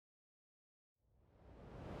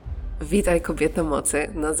Witaj kobieto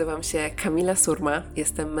mocy, nazywam się Kamila Surma,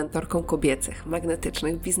 jestem mentorką kobiecych,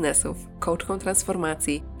 magnetycznych biznesów, coachką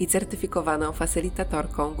transformacji i certyfikowaną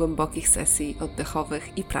facylitatorką głębokich sesji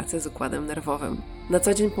oddechowych i pracy z układem nerwowym. Na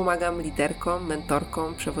co dzień pomagam liderkom,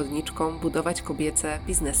 mentorkom, przewodniczkom budować kobiece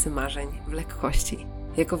biznesy marzeń w lekkości.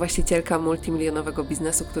 Jako właścicielka multimilionowego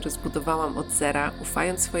biznesu, który zbudowałam od zera,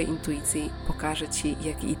 ufając swojej intuicji, pokażę Ci,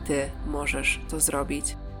 jak i Ty możesz to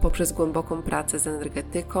zrobić. Poprzez głęboką pracę z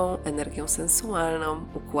energetyką, energią sensualną,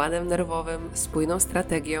 układem nerwowym, spójną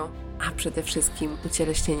strategią, a przede wszystkim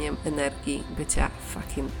ucieleśnieniem energii bycia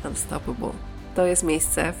fucking unstoppable. To jest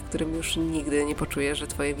miejsce, w którym już nigdy nie poczujesz, że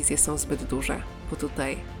Twoje wizje są zbyt duże, bo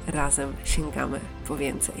tutaj razem sięgamy po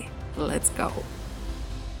więcej. Let's go!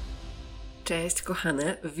 Cześć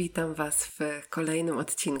kochane, witam Was w kolejnym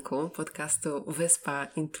odcinku podcastu Wyspa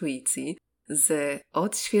Intuicji z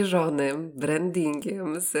odświeżonym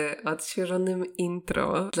brandingiem, z odświeżonym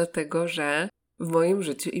intro, dlatego że w moim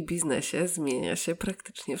życiu i biznesie zmienia się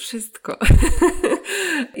praktycznie wszystko.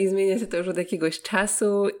 I zmienia się to już od jakiegoś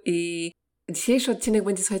czasu i dzisiejszy odcinek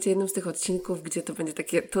będzie, słuchajcie, jednym z tych odcinków, gdzie to będzie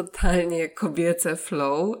takie totalnie kobiece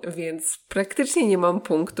flow, więc praktycznie nie mam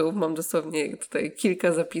punktów, mam dosłownie tutaj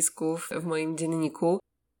kilka zapisków w moim dzienniku,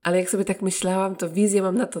 ale jak sobie tak myślałam, to wizję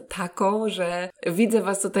mam na to taką, że widzę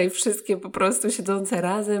Was tutaj wszystkie po prostu siedzące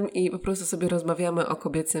razem i po prostu sobie rozmawiamy o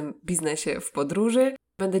kobiecym biznesie w podróży.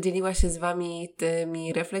 Będę dzieliła się z Wami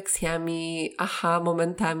tymi refleksjami,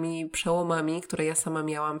 momentami, przełomami, które ja sama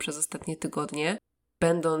miałam przez ostatnie tygodnie,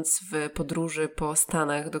 będąc w podróży po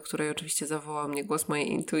Stanach, do której oczywiście zawołał mnie głos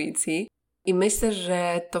mojej intuicji. I myślę,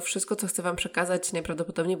 że to wszystko, co chcę Wam przekazać,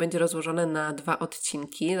 najprawdopodobniej będzie rozłożone na 2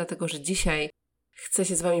 odcinki, dlatego że dzisiaj chcę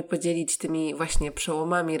się z Wami podzielić tymi właśnie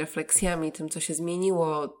przełomami, refleksjami, tym, co się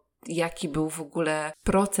zmieniło, jaki był w ogóle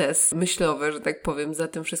proces myślowy, że tak powiem, za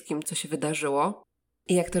tym wszystkim, co się wydarzyło.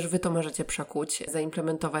 I jak też Wy to możecie przekuć,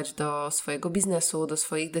 zaimplementować do swojego biznesu, do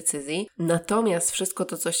swoich decyzji. Natomiast wszystko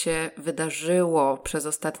to, co się wydarzyło przez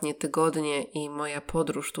ostatnie tygodnie i moja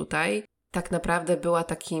podróż tutaj, tak naprawdę była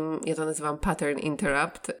takim, ja to nazywam pattern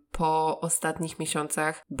interrupt, po ostatnich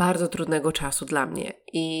miesiącach bardzo trudnego czasu dla mnie.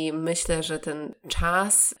 I myślę, że ten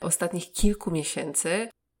czas ostatnich kilku miesięcy,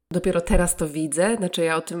 dopiero teraz to widzę, znaczy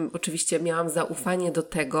ja o tym oczywiście miałam zaufanie do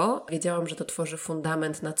tego, wiedziałam, że to tworzy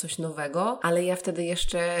fundament na coś nowego, ale ja wtedy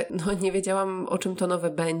jeszcze nie wiedziałam, o czym to nowe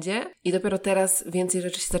będzie i dopiero teraz więcej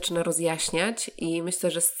rzeczy się zaczyna rozjaśniać i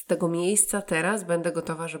myślę, że z tego miejsca teraz będę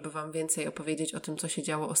gotowa, żeby Wam więcej opowiedzieć o tym, co się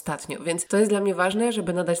działo ostatnio, więc to jest dla mnie ważne,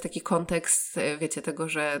 żeby nadać taki kontekst, wiecie, tego,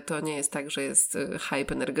 że to nie jest tak, że jest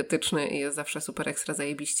hype energetyczny i jest zawsze super ekstra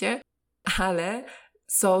zajebiście, ale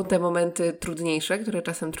są te momenty trudniejsze, które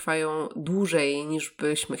czasem trwają dłużej niż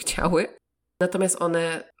byśmy chciały. Natomiast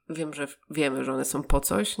one, wiemy, że one są po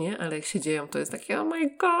coś, nie? Ale jak się dzieją, to jest takie, oh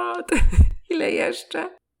my god, ile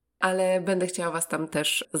jeszcze? Ale będę chciała Was tam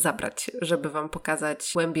też zabrać, żeby Wam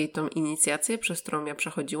pokazać głębiej tą inicjację, przez którą ja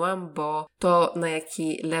przechodziłam, bo to, na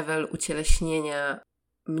jaki level ucieleśnienia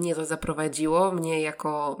mnie to zaprowadziło, mnie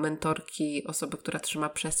jako mentorki, osoby, która trzyma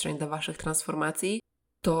przestrzeń dla Waszych transformacji,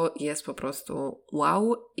 to jest po prostu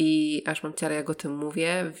wow i aż mam ciarę, jak o tym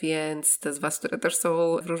mówię, więc te z Was, które też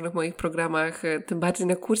są w różnych moich programach, tym bardziej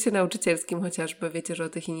na kursie nauczycielskim chociażby, wiecie, że o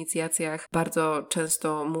tych inicjacjach bardzo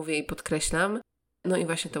często mówię i podkreślam. No i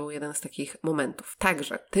właśnie to był jeden z takich momentów.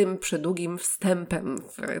 Także tym przydługim wstępem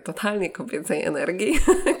w totalnie kobiecej energii,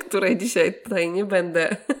 której dzisiaj tutaj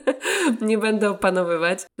nie będę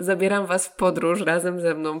opanowywać, zabieram Was w podróż razem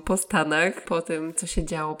ze mną po Stanach, po tym, co się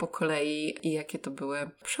działo po kolei i jakie to były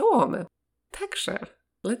przełomy. Także,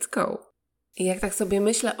 let's go! I jak tak sobie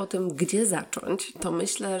myślę o tym, gdzie zacząć, to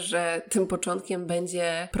myślę, że tym początkiem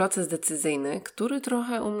będzie proces decyzyjny, który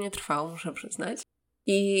trochę u mnie trwał, muszę przyznać.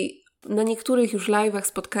 I na niektórych już live'ach,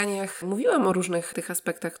 spotkaniach mówiłam o różnych tych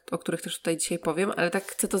aspektach, o których też tutaj dzisiaj powiem, ale tak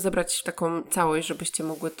chcę to zebrać w taką całość, żebyście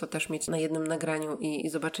mogły to też mieć na jednym nagraniu i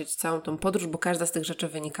zobaczyć całą tą podróż, bo każda z tych rzeczy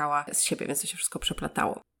wynikała z siebie, więc to się wszystko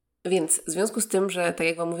przeplatało. Więc w związku z tym, że tak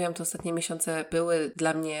jak Wam mówiłam, te ostatnie miesiące były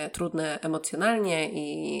dla mnie trudne emocjonalnie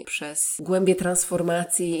i przez głębię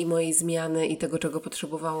transformacji i mojej zmiany i tego, czego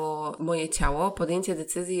potrzebowało moje ciało, podjęcie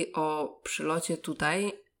decyzji o przylocie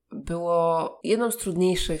tutaj było jedną z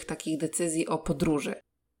trudniejszych takich decyzji o podróży,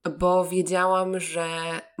 bo wiedziałam, że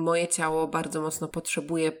moje ciało bardzo mocno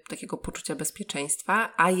potrzebuje takiego poczucia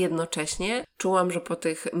bezpieczeństwa, a jednocześnie czułam, że po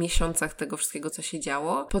tych miesiącach tego wszystkiego, co się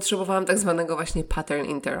działo, potrzebowałam tak zwanego właśnie pattern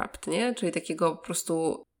interrupt, nie? Czyli takiego po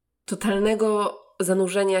prostu totalnego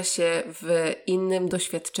zanurzenia się w innym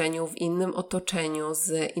doświadczeniu, w innym otoczeniu,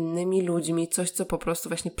 z innymi ludźmi, coś, co po prostu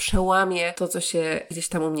właśnie przełamie to, co się gdzieś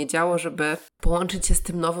tam u mnie działo, żeby połączyć się z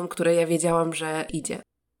tym nowym, które ja wiedziałam, że idzie.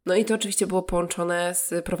 No i to oczywiście było połączone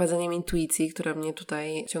z prowadzeniem intuicji, która mnie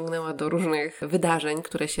tutaj ciągnęła do różnych wydarzeń,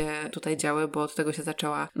 które się tutaj działy, bo od tego się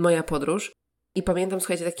zaczęła moja podróż. I pamiętam,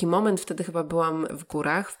 słuchajcie, taki moment, wtedy chyba byłam w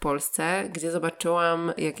górach w Polsce, gdzie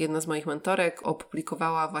zobaczyłam, jak jedna z moich mentorek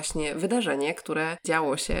opublikowała właśnie wydarzenie, które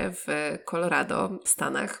działo się w Colorado, w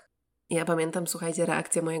Stanach. I ja pamiętam, słuchajcie,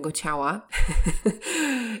 reakcja mojego ciała.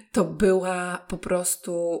 To była po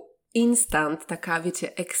prostu instant, taka,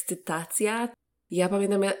 wiecie, ekscytacja. Ja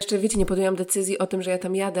pamiętam, ja jeszcze, wiecie, nie podjęłam decyzji o tym, że ja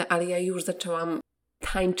tam jadę, ale ja już zaczęłam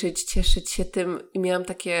tańczyć, cieszyć się tym i miałam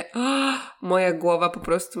takie, moja głowa po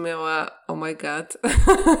prostu miała, oh my god,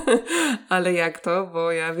 ale jak to,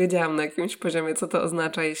 bo ja wiedziałam na jakimś poziomie, co to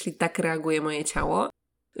oznacza, jeśli tak reaguje moje ciało.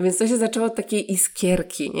 Więc to się zaczęło od takiej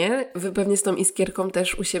iskierki, nie? Wy pewnie z tą iskierką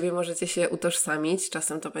też u siebie możecie się utożsamić.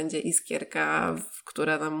 Czasem to będzie iskierka,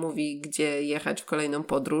 która nam mówi, gdzie jechać w kolejną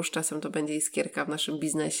podróż. Czasem to będzie iskierka w naszym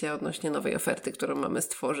biznesie odnośnie nowej oferty, którą mamy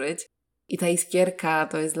stworzyć. I ta iskierka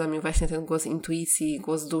to jest dla mnie właśnie ten głos intuicji,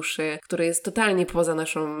 głos duszy, który jest totalnie poza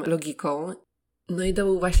naszą logiką. No i to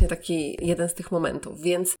był właśnie taki jeden z tych momentów,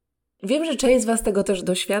 więc wiem, że część z Was tego też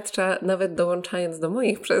doświadcza, nawet dołączając do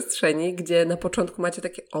moich przestrzeni, gdzie na początku macie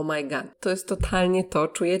takie oh my god, to jest totalnie to,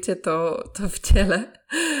 czujecie to w ciele,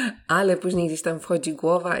 ale później gdzieś tam wchodzi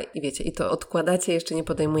głowa i wiecie, i to odkładacie, jeszcze nie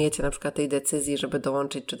podejmujecie na przykład tej decyzji, żeby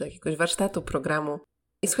dołączyć czy do jakiegoś warsztatu, programu.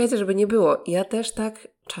 I słuchajcie, żeby nie było, ja też tak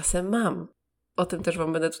czasem mam. O tym też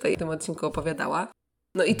Wam będę tutaj w tym odcinku opowiadała.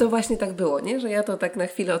 No i to właśnie tak było, nie? Że ja to tak na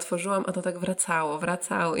chwilę otworzyłam, a to tak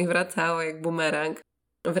wracało jak bumerang.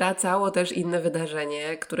 Wracało też inne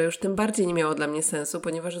wydarzenie, które już tym bardziej nie miało dla mnie sensu,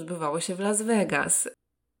 ponieważ odbywało się w Las Vegas.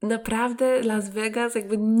 Naprawdę Las Vegas,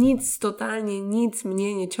 jakby totalnie nic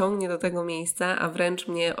mnie nie ciągnie do tego miejsca, a wręcz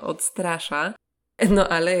mnie odstrasza. No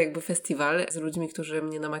ale jakby festiwal z ludźmi, którzy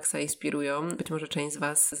mnie na maksa inspirują. Być może część z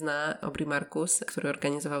Was zna Aubrey Marcus, który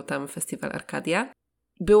organizował tam festiwal Arcadia.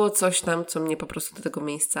 Było coś tam, co mnie po prostu do tego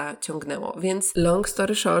miejsca ciągnęło. Więc long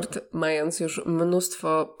story short, mając już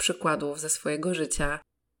mnóstwo przykładów ze swojego życia,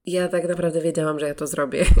 ja tak naprawdę wiedziałam, że ja to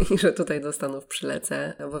zrobię i że tutaj do Stanów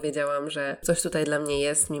przylecę, bo wiedziałam, że coś tutaj dla mnie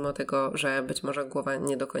jest, mimo tego, że być może głowa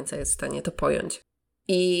nie do końca jest w stanie to pojąć.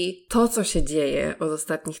 I to, co się dzieje od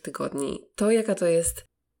ostatnich tygodni, to jaka to jest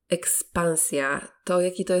ekspansja, to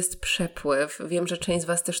jaki to jest przepływ. Wiem, że część z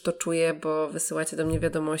Was też to czuje, bo wysyłacie do mnie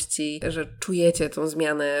wiadomości, że czujecie tą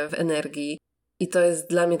zmianę w energii. I to jest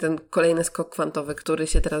dla mnie ten kolejny skok kwantowy, który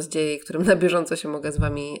się teraz dzieje i którym na bieżąco się mogę z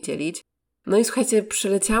Wami dzielić. No i słuchajcie,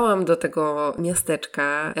 przyleciałam do tego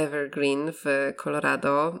miasteczka Evergreen w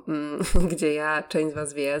Colorado, gdzie ja, część z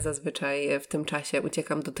Was wie, zazwyczaj w tym czasie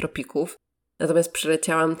uciekam do tropików. Natomiast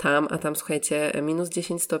przyleciałam tam, a tam, słuchajcie, minus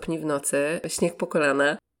 10 stopni w nocy, śnieg po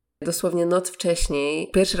kolana. Dosłownie noc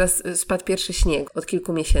wcześniej, pierwszy raz spadł pierwszy śnieg od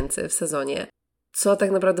kilku miesięcy w sezonie. Co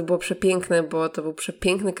tak naprawdę było przepiękne, bo to był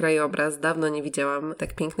przepiękny krajobraz, dawno nie widziałam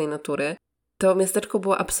tak pięknej natury. To miasteczko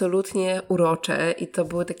było absolutnie urocze i to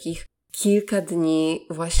było takich kilka dni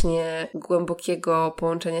właśnie głębokiego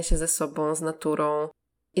połączenia się ze sobą, z naturą.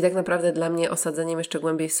 I tak naprawdę dla mnie osadzeniem jeszcze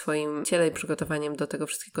głębiej w swoim ciele i przygotowaniem do tego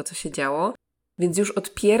wszystkiego, co się działo. Więc już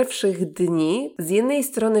od pierwszych dni, z jednej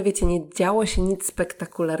strony, wiecie, nie działo się nic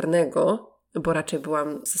spektakularnego, bo raczej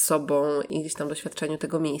byłam ze sobą i gdzieś tam w doświadczeniu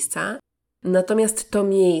tego miejsca. Natomiast to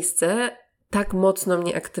miejsce tak mocno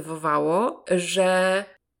mnie aktywowało, że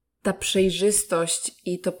ta przejrzystość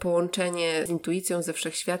i to połączenie z intuicją, ze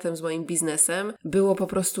wszechświatem, z moim biznesem było po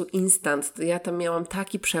prostu instant. Ja tam miałam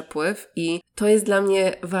taki przepływ i to jest dla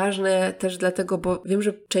mnie ważne też dlatego, bo wiem,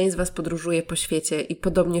 że część z Was podróżuje po świecie i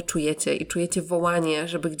podobnie czujecie i czujecie wołanie,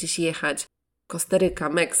 żeby gdzieś jechać. Kostaryka,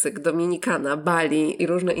 Meksyk, Dominikana, Bali i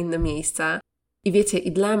różne inne miejsca. I wiecie,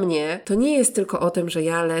 i dla mnie to nie jest tylko o tym, że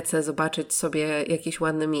ja lecę zobaczyć sobie jakieś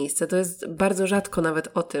ładne miejsce. To jest bardzo rzadko nawet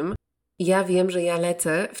o tym. Ja wiem, że ja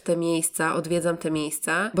lecę w te miejsca, odwiedzam te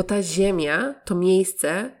miejsca, bo ta ziemia, to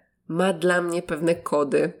miejsce ma dla mnie pewne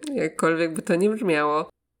kody, jakkolwiek by to nie brzmiało,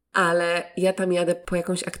 ale ja tam jadę po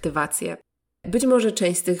jakąś aktywację. Być może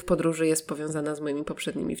część z tych podróży jest powiązana z moimi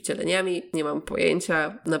poprzednimi wcieleniami, nie mam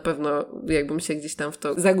pojęcia, na pewno jakbym się gdzieś tam w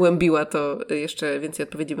to zagłębiła, to jeszcze więcej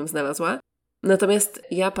odpowiedzi bym znalazła. Natomiast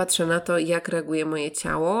ja patrzę na to, jak reaguje moje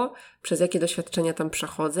ciało, przez jakie doświadczenia tam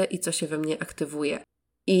przechodzę i co się we mnie aktywuje.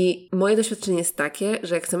 I moje doświadczenie jest takie,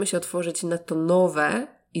 że jak chcemy się otworzyć na to nowe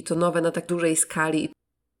i to nowe na tak dużej skali,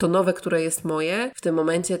 to nowe, które jest moje, w tym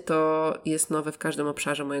momencie to jest nowe w każdym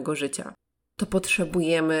obszarze mojego życia. To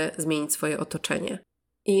potrzebujemy zmienić swoje otoczenie.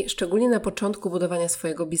 I szczególnie na początku budowania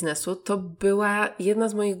swojego biznesu to była jedna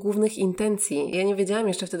z moich głównych intencji. Ja nie wiedziałam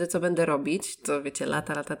jeszcze wtedy, co będę robić, to wiecie,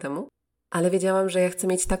 lata temu. ale wiedziałam, że ja chcę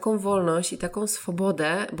mieć taką wolność i taką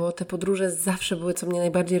swobodę, bo te podróże zawsze były, co mnie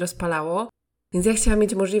najbardziej rozpalało. Więc ja chciałam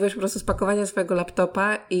mieć możliwość po prostu spakowania swojego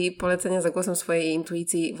laptopa i polecenia za głosem swojej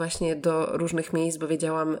intuicji właśnie do różnych miejsc, bo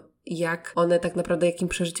wiedziałam, jak one tak naprawdę, jakim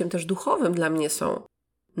przeżyciem też duchowym dla mnie są.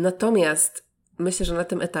 Natomiast myślę, że na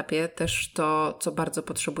tym etapie też to, co bardzo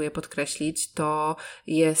potrzebuję podkreślić, to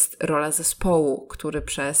jest rola zespołu, który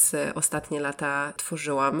przez ostatnie lata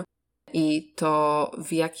tworzyłam. I to,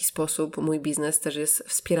 w jaki sposób mój biznes też jest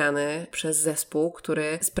wspierany przez zespół,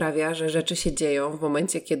 który sprawia, że rzeczy się dzieją w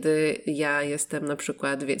momencie, kiedy ja jestem na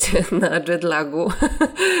przykład, wiecie, na jetlagu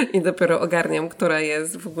i dopiero ogarniam, która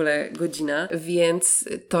jest w ogóle godzina. Więc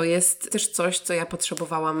to jest też coś, co ja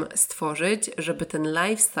potrzebowałam stworzyć, żeby ten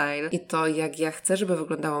lifestyle i to, jak ja chcę, żeby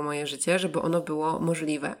wyglądało moje życie, żeby ono było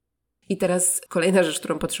możliwe. I teraz kolejna rzecz,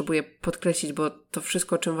 którą potrzebuję podkreślić, bo to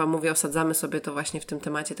wszystko, o czym Wam mówię, osadzamy sobie to właśnie w tym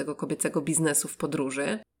temacie tego kobiecego biznesu w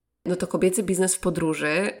podróży. No to kobiecy biznes w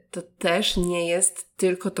podróży to też nie jest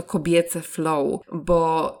tylko to kobiece flow,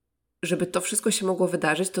 bo żeby to wszystko się mogło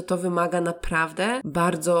wydarzyć, to wymaga naprawdę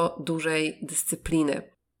bardzo dużej dyscypliny.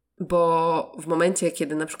 Bo w momencie,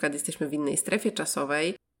 kiedy na przykład jesteśmy w innej strefie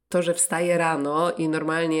czasowej, to, że wstaję rano i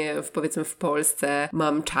normalnie, powiedzmy w Polsce,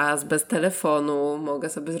 mam czas bez telefonu, mogę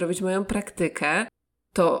sobie zrobić moją praktykę,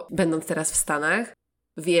 to będąc teraz w Stanach,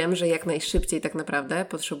 wiem, że jak najszybciej tak naprawdę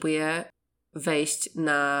potrzebuję wejść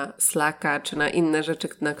na Slacka czy na inne rzeczy,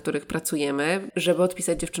 na których pracujemy, żeby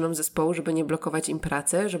odpisać dziewczynom z zespołu, żeby nie blokować im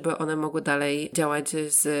pracy, żeby one mogły dalej działać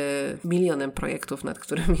z milionem projektów, nad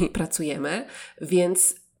którymi pracujemy.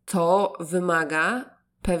 Więc to wymaga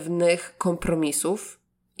pewnych kompromisów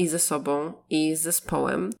i ze sobą, i z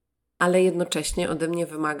zespołem, ale jednocześnie ode mnie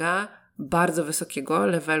wymaga bardzo wysokiego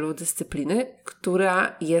levelu dyscypliny,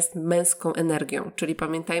 która jest męską energią. Czyli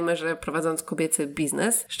pamiętajmy, że prowadząc kobiecy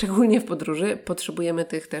biznes, szczególnie w podróży, potrzebujemy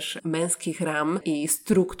tych też męskich ram i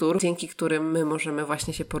struktur, dzięki którym my możemy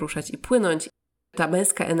właśnie się poruszać i płynąć. Ta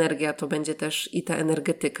męska energia to będzie też i ta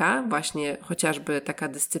energetyka, właśnie chociażby taka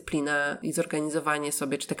dyscyplina i zorganizowanie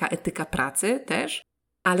sobie, czy taka etyka pracy też.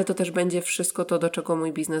 Ale to też będzie wszystko to, do czego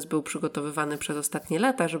mój biznes był przygotowywany przez ostatnie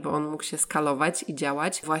lata, żeby on mógł się skalować i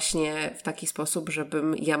działać właśnie w taki sposób,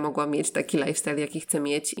 żebym ja mogła mieć taki lifestyle, jaki chcę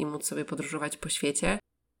mieć i móc sobie podróżować po świecie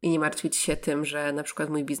i nie martwić się tym, że na przykład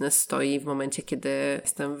mój biznes stoi w momencie, kiedy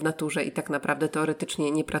jestem w naturze i tak naprawdę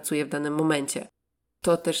teoretycznie nie pracuję w danym momencie.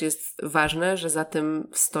 To też jest ważne, że za tym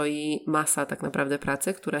stoi masa tak naprawdę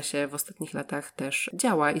pracy, która się w ostatnich latach też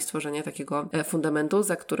działa i stworzenie takiego fundamentu,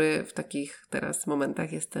 za który w takich teraz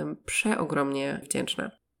momentach jestem przeogromnie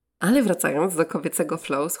wdzięczna. Ale wracając do kobiecego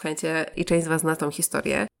flow, słuchajcie, i część z Was zna tą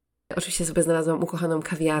historię. Oczywiście sobie znalazłam ukochaną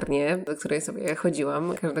kawiarnię, do której sobie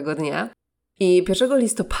chodziłam każdego dnia. I 1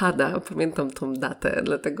 listopada, pamiętam tą datę,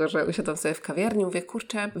 dlatego że usiadłam sobie w kawiarni, mówię,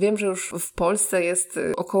 kurczę, wiem, że już w Polsce jest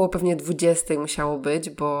około pewnie 20 musiało być,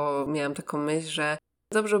 bo miałam taką myśl, że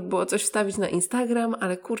dobrze by było coś wstawić na Instagram,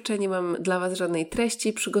 ale kurczę, nie mam dla Was żadnej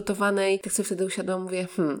treści przygotowanej. Tak sobie wtedy usiadłam, mówię,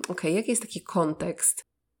 okej, jaki jest taki kontekst?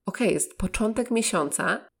 Jest początek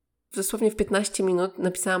miesiąca, dosłownie w 15 minut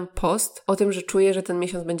napisałam post o tym, że czuję, że ten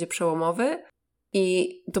miesiąc będzie przełomowy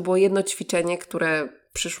i to było jedno ćwiczenie, które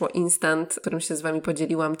przyszło instant, którym się z Wami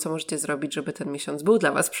podzieliłam, co możecie zrobić, żeby ten miesiąc był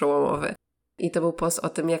dla Was przełomowy. I to był post o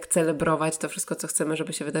tym, jak celebrować to wszystko, co chcemy,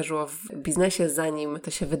 żeby się wydarzyło w biznesie, zanim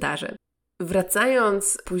to się wydarzy.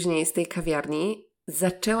 Wracając później z tej kawiarni,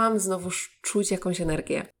 zaczęłam znowu czuć jakąś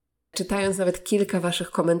energię. Czytając nawet kilka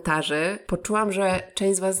Waszych komentarzy, poczułam, że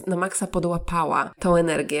część z Was na maksa podłapała tą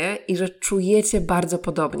energię i że czujecie bardzo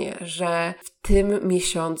podobnie, że w tym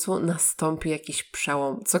miesiącu nastąpi jakiś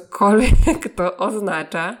przełom. Cokolwiek to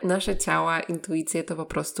oznacza, nasze ciała, intuicje to po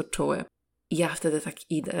prostu czuły. I ja wtedy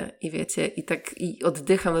tak idę i wiecie, i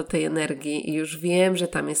oddycham do tej energii i już wiem, że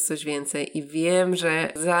tam jest coś więcej i wiem,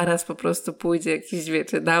 że zaraz po prostu pójdzie jakiś,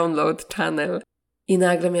 wiecie, download channel. I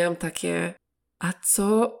nagle miałam takie... A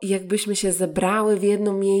co jakbyśmy się zebrały w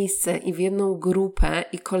jedno miejsce i w jedną grupę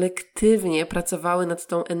i kolektywnie pracowały nad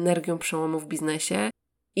tą energią przełomu w biznesie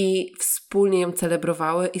i wspólnie ją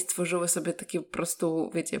celebrowały i stworzyły sobie taki po prostu,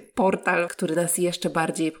 wiecie, portal, który nas jeszcze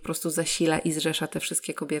bardziej po prostu zasila i zrzesza te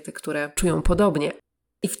wszystkie kobiety, które czują podobnie.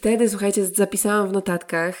 I wtedy, słuchajcie, zapisałam w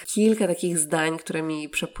notatkach kilka takich zdań, które mi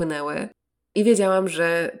przepłynęły i wiedziałam,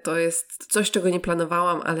 że to jest coś, czego nie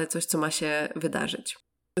planowałam, ale coś, co ma się wydarzyć.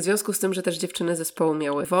 W związku z tym, że też dziewczyny zespołu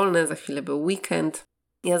miały wolne, za chwilę był weekend.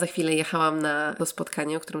 Ja za chwilę jechałam na to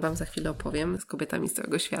spotkanie, o którym Wam za chwilę opowiem, z kobietami z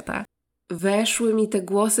całego świata. Weszły mi te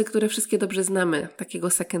głosy, które wszystkie dobrze znamy, takiego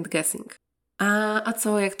second guessing. A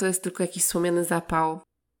co, jak to jest tylko jakiś słomiany zapał?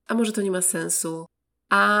 A może to nie ma sensu?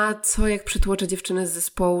 A co jak przytłoczę dziewczynę z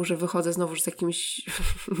zespołu, że wychodzę znowuż z jakimś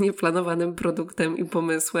nieplanowanym produktem i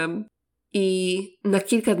pomysłem. I na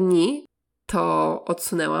kilka dni to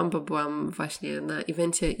odsunęłam, bo byłam właśnie na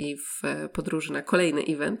evencie i w podróży na kolejny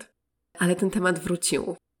event. Ale ten temat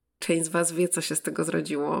wrócił. Część z Was wie, co się z tego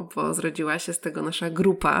zrodziło, bo zrodziła się z tego nasza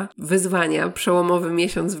grupa wyzwania, przełomowy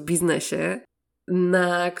miesiąc w biznesie,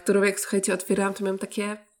 na którą jak słuchajcie otwierałam, to miałam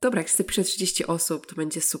takie, dobra, jak się zapisze 30 osób, to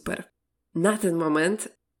będzie super. Na ten moment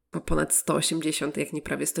po ponad 180, jak nie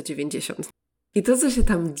prawie 190. I to, co się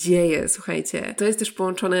tam dzieje, słuchajcie, to jest też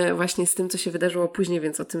połączone właśnie z tym, co się wydarzyło później,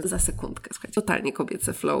 więc o tym za sekundkę. Słuchajcie, totalnie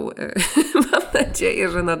kobiece flow. Mam nadzieję,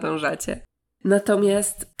 że nadążacie.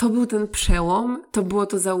 Natomiast to był ten przełom, to było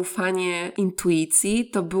to zaufanie intuicji,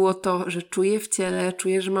 to było to, że czuję w ciele,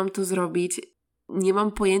 czuję, że mam to zrobić. Nie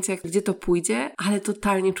mam pojęcia, gdzie to pójdzie, ale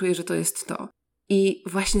totalnie czuję, że to jest to. I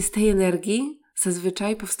właśnie z tej energii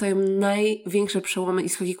zazwyczaj powstają największe przełomy i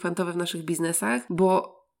skoki kwantowe w naszych biznesach,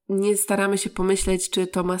 bo nie staramy się pomyśleć, czy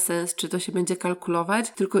to ma sens, czy to się będzie kalkulować,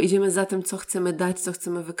 tylko idziemy za tym, co chcemy dać, co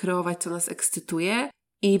chcemy wykreować, co nas ekscytuje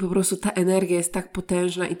i po prostu ta energia jest tak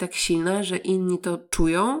potężna i tak silna, że inni to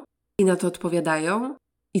czują i na to odpowiadają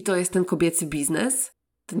i to jest ten kobiecy biznes,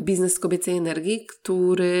 ten biznes kobiecej energii,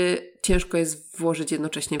 który ciężko jest włożyć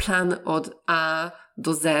jednocześnie plan od A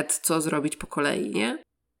do Z, co zrobić po kolei, nie?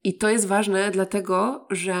 I to jest ważne dlatego,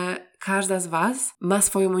 że każda z Was ma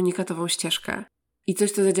swoją unikatową ścieżkę. I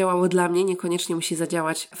coś, co zadziałało dla mnie, niekoniecznie musi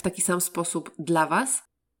zadziałać w taki sam sposób dla Was,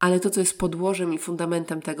 ale to, co jest podłożem i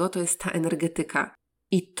fundamentem tego, to jest ta energetyka.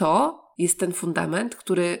 I to jest ten fundament,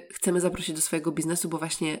 który chcemy zaprosić do swojego biznesu, bo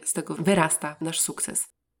właśnie z tego wyrasta nasz sukces.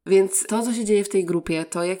 Więc to, co się dzieje w tej grupie,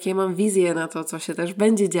 to jakie mam wizję na to, co się też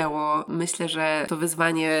będzie działo, myślę, że to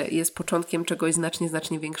wyzwanie jest początkiem czegoś znacznie,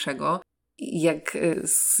 znacznie większego. Jak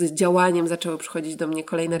z działaniem zaczęły przychodzić do mnie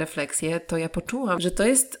kolejne refleksje, to ja poczułam, że to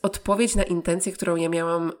jest odpowiedź na intencję, którą ja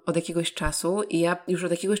miałam od jakiegoś czasu i ja już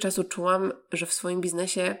od jakiegoś czasu czułam, że w swoim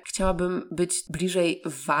biznesie chciałabym być bliżej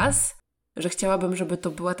Was, że chciałabym, żeby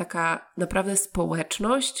to była taka naprawdę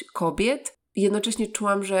społeczność kobiet. I jednocześnie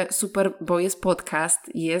czułam, że super, bo jest podcast,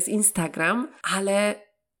 jest Instagram, ale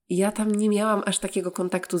ja tam nie miałam aż takiego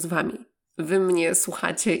kontaktu z Wami. Wy mnie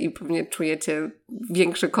słuchacie i pewnie czujecie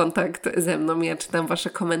większy kontakt ze mną, ja czytam Wasze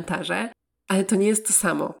komentarze, ale to nie jest to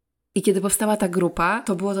samo. I kiedy powstała ta grupa,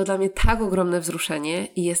 to było to dla mnie tak ogromne wzruszenie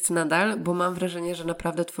i jest nadal, bo mam wrażenie, że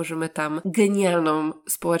naprawdę tworzymy tam genialną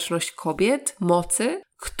społeczność kobiet, mocy,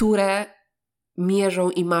 które mierzą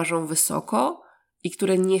i marzą wysoko i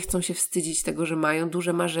które nie chcą się wstydzić tego, że mają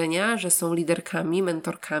duże marzenia, że są liderkami,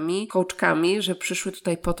 mentorkami, coachkami, że przyszły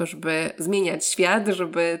tutaj po to, żeby zmieniać świat,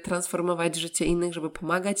 żeby transformować życie innych, żeby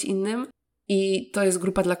pomagać innym. I to jest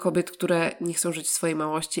grupa dla kobiet, które nie chcą żyć w swojej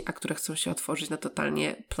małości, a które chcą się otworzyć na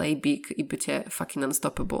totalnie play big i bycie fucking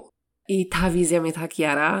unstoppable. I ta wizja mnie tak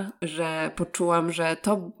jara, że poczułam, że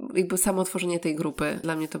to jakby samo otworzenie tej grupy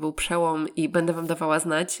dla mnie to był przełom i będę Wam dawała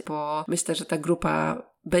znać, bo myślę, że ta grupa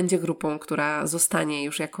będzie grupą, która zostanie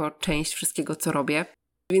już jako część wszystkiego, co robię.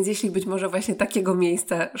 Więc jeśli być może właśnie takiego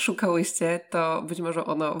miejsca szukałyście, to być może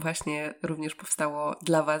ono właśnie również powstało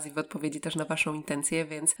dla Was i w odpowiedzi też na Waszą intencję,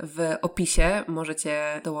 więc w opisie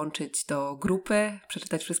możecie dołączyć do grupy,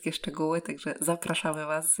 przeczytać wszystkie szczegóły, także zapraszamy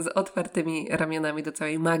Was z otwartymi ramionami do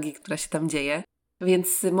całej magii, która się tam dzieje.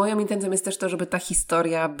 Więc moją intencją jest też to, żeby ta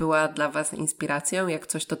historia była dla Was inspiracją, jak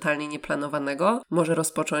coś totalnie nieplanowanego może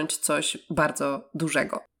rozpocząć coś bardzo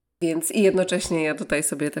dużego. Więc i jednocześnie ja tutaj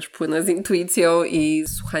sobie też płynę z intuicją i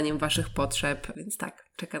słuchaniem Waszych potrzeb, więc tak,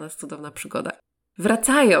 czeka nas cudowna przygoda.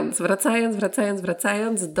 Wracając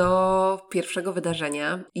do pierwszego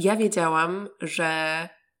wydarzenia, ja wiedziałam, że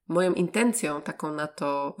moją intencją taką na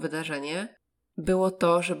to wydarzenie było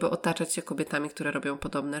to, żeby otaczać się kobietami, które robią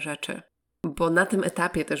podobne rzeczy. Bo na tym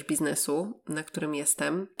etapie też biznesu, na którym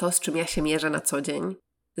jestem, to z czym ja się mierzę na co dzień,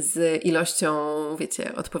 z ilością,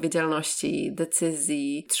 wiecie, odpowiedzialności,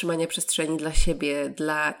 decyzji, trzymania przestrzeni dla siebie,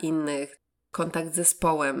 dla innych, kontakt z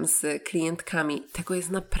zespołem, z klientkami, tego jest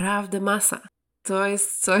naprawdę masa. To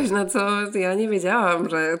jest coś, na co ja nie wiedziałam,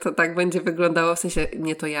 że to tak będzie wyglądało, w sensie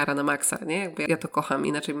mnie to jara na maksa, nie? Jakby ja to kocham,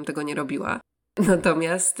 inaczej bym tego nie robiła.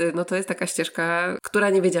 Natomiast no to jest taka ścieżka, która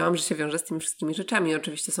nie wiedziałam, że się wiąże z tymi wszystkimi rzeczami.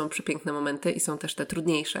 Oczywiście są przepiękne momenty i są też te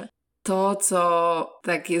trudniejsze. To, co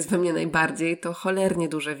tak jest we mnie najbardziej, to cholernie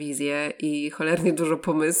duże wizje i cholernie dużo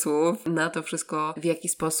pomysłów na to wszystko, w jaki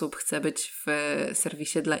sposób chcę być w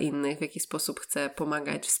serwisie dla innych, w jaki sposób chcę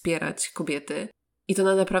pomagać, wspierać kobiety. I to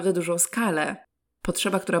na naprawdę dużą skalę.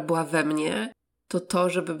 Potrzeba, która była we mnie, to to,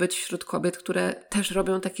 żeby być wśród kobiet, które też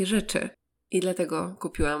robią takie rzeczy. I dlatego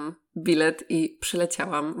kupiłam bilet i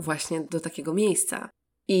przyleciałam właśnie do takiego miejsca.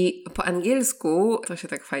 I po angielsku to się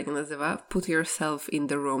tak fajnie nazywa put yourself in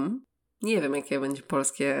the room. Nie wiem, jakie będzie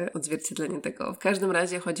polskie odzwierciedlenie tego. W każdym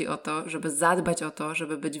razie chodzi o to, żeby zadbać o to,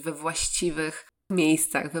 żeby być we właściwych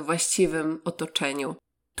miejscach, we właściwym otoczeniu.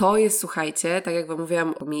 To jest, słuchajcie, tak jak wam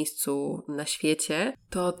mówiłam o miejscu na świecie,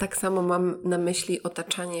 to tak samo mam na myśli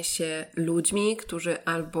otaczanie się ludźmi, którzy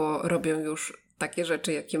albo robią już takie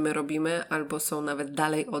rzeczy, jakie my robimy, albo są nawet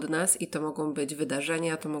dalej od nas i to mogą być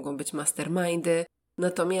wydarzenia, to mogą być mastermindy.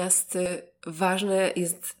 Natomiast ważne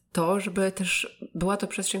jest to, żeby też była to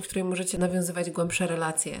przestrzeń, w której możecie nawiązywać głębsze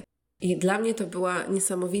relacje. I dla mnie to była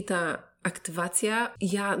niesamowita aktywacja.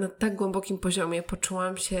 Ja na tak głębokim poziomie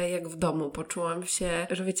poczułam się jak w domu. Poczułam się,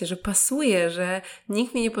 że wiecie, że pasuje, że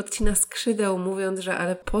nikt mi nie podcina skrzydeł mówiąc, że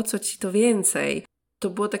ale po co ci to więcej? To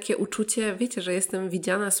było takie uczucie, wiecie, że jestem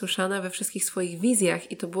widziana, słyszana we wszystkich swoich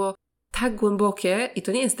wizjach i to było tak głębokie i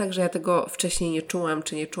to nie jest tak, że ja tego wcześniej nie czułam,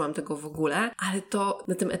 czy nie czułam tego w ogóle, ale to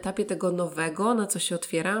na tym etapie tego nowego, na co się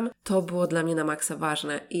otwieram, to było dla mnie na maksa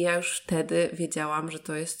ważne i ja już wtedy wiedziałam, że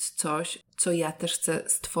to jest coś, co ja też chcę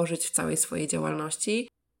stworzyć w całej swojej działalności.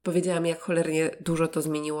 Powiedziałam, jak cholernie dużo to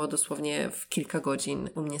zmieniło dosłownie w kilka godzin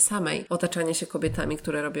u mnie samej. Otaczanie się kobietami,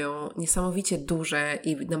 które robią niesamowicie duże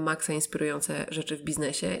i na maksa inspirujące rzeczy w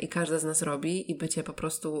biznesie i każda z nas robi i bycie po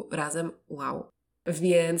prostu razem, wow.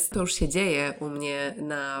 Więc to już się dzieje u mnie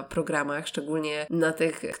na programach, szczególnie na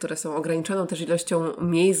tych, które są ograniczoną też ilością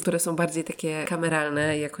miejsc, które są bardziej takie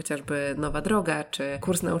kameralne, jak chociażby Nowa Droga, czy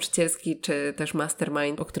kurs nauczycielski, czy też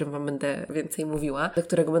mastermind, o którym wam będę więcej mówiła, do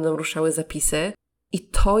którego będą ruszały zapisy. I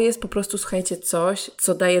to jest po prostu, słuchajcie, coś,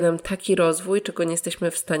 co daje nam taki rozwój, czego nie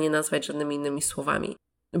jesteśmy w stanie nazwać żadnymi innymi słowami.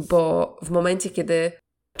 Bo w momencie, kiedy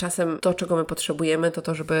czasem to, czego my potrzebujemy, to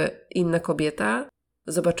to, żeby inna kobieta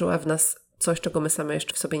zobaczyła w nas coś, czego my same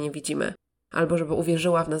jeszcze w sobie nie widzimy. Albo żeby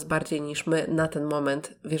uwierzyła w nas bardziej niż my na ten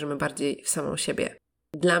moment wierzymy bardziej w samą siebie.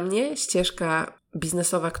 Dla mnie ścieżka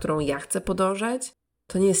biznesowa, którą ja chcę podążać,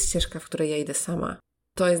 to nie jest ścieżka, w której ja idę sama.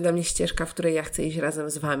 To jest dla mnie ścieżka, w której ja chcę iść razem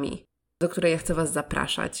z wami, do której ja chcę was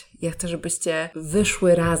zapraszać. Ja chcę, żebyście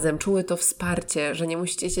wyszły razem, czuły to wsparcie, że nie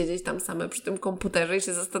musicie siedzieć tam same przy tym komputerze i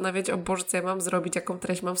się zastanawiać, o Boże, co ja mam zrobić, jaką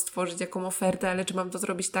treść mam stworzyć, jaką ofertę, ale czy mam to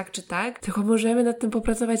zrobić tak, czy tak. Tylko możemy nad tym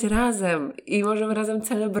popracować razem i możemy razem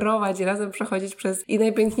celebrować i razem przechodzić przez i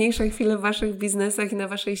najpiękniejsze chwile w waszych biznesach i na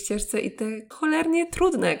waszej ścieżce i te cholernie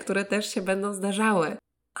trudne, które też się będą zdarzały.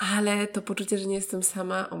 Ale to poczucie, że nie jestem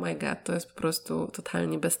sama, oh my god, to jest po prostu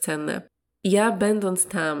totalnie bezcenne. Ja będąc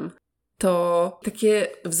tam, to takie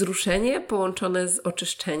wzruszenie połączone z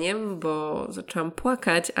oczyszczeniem, bo zaczęłam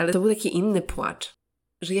płakać, ale to był taki inny płacz.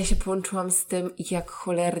 Że ja się połączyłam z tym, jak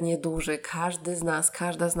cholernie duży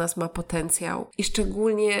każda z nas ma potencjał. I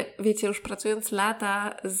szczególnie, wiecie, już pracując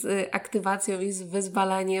lata z aktywacją i z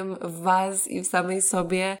wyzwalaniem w was i w samej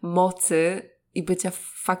sobie mocy i bycia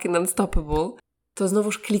fucking unstoppable, to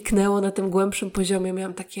znowuż kliknęło na tym głębszym poziomie.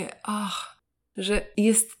 Miałam takie, że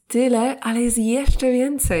jest tyle, ale jest jeszcze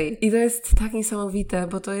więcej. I to jest tak niesamowite,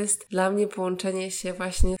 bo to jest dla mnie połączenie się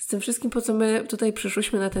właśnie z tym wszystkim, po co my tutaj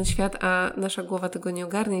przyszłyśmy na ten świat, a nasza głowa tego nie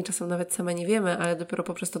ogarnie i czasem nawet same nie wiemy, ale dopiero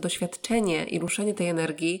poprzez to doświadczenie i ruszenie tej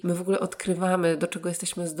energii my w ogóle odkrywamy, do czego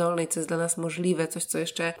jesteśmy zdolne i co jest dla nas możliwe, coś, co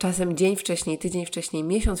jeszcze czasem dzień wcześniej, tydzień wcześniej,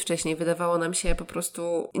 miesiąc wcześniej wydawało nam się po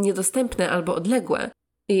prostu niedostępne albo odległe.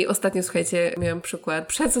 I ostatnio, słuchajcie, miałam przykład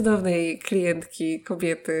przecudownej klientki,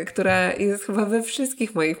 kobiety, która jest chyba we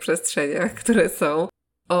wszystkich moich przestrzeniach, które są.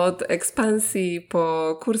 Od ekspansji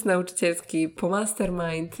po kurs nauczycielski, po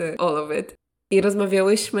mastermind, all of it. I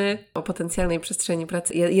rozmawiałyśmy o potencjalnej przestrzeni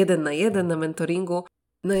pracy 1 na 1 na mentoringu.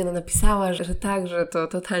 No i ona napisała, że tak, że to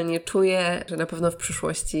totalnie czuje, że na pewno w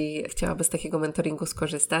przyszłości chciałaby z takiego mentoringu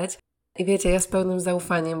skorzystać. I wiecie, ja z pełnym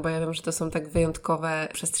zaufaniem, bo ja wiem, że to są tak wyjątkowe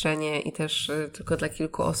przestrzenie i też tylko dla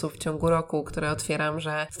kilku osób w ciągu roku, które otwieram,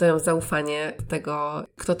 że stoją zaufanie do tego,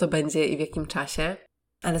 kto to będzie i w jakim czasie.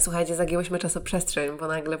 Ale słuchajcie, zagięłyśmy czasoprzestrzeń, bo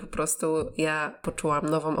nagle po prostu ja poczułam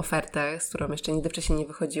nową ofertę, z którą jeszcze nigdy wcześniej nie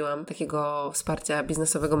wychodziłam, takiego wsparcia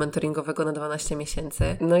biznesowego, mentoringowego na 12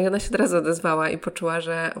 miesięcy. No i ona się od razu odezwała i poczuła,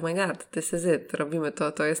 że oh my god, this is it, robimy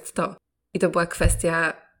to, to jest to. I to była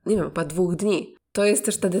kwestia, nie wiem, chyba 2 dni. To jest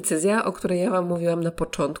też ta decyzja, o której ja wam mówiłam na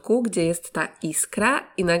początku, gdzie jest ta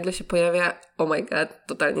iskra i nagle się pojawia, oh my god,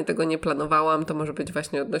 totalnie tego nie planowałam, to może być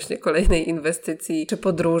właśnie odnośnie kolejnej inwestycji, czy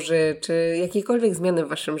podróży, czy jakiejkolwiek zmiany w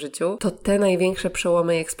waszym życiu. To te największe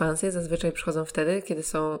przełomy i ekspansje zazwyczaj przychodzą wtedy, kiedy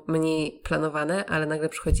są mniej planowane, ale nagle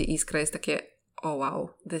przychodzi iskra, jest takie oh wow,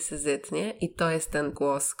 this is it, nie? I to jest ten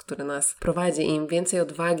głos, który nas prowadzi. I im więcej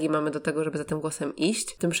odwagi mamy do tego, żeby za tym głosem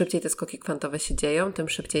iść, tym szybciej te skoki kwantowe się dzieją, tym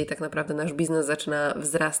szybciej tak naprawdę nasz biznes zaczyna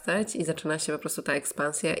wzrastać i zaczyna się po prostu ta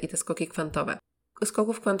ekspansja i te skoki kwantowe.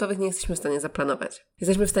 skoków kwantowych nie jesteśmy w stanie zaplanować.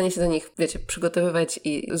 Jesteśmy w stanie się do nich, przygotowywać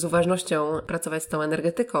i z uważnością pracować z tą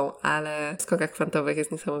energetyką, ale w skokach kwantowych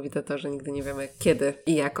jest niesamowite to, że nigdy nie wiemy kiedy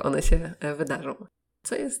i jak one się wydarzą.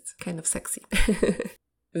 Co jest kind of sexy.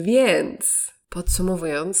 Więc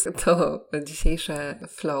podsumowując to dzisiejsze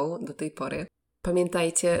flow do tej pory,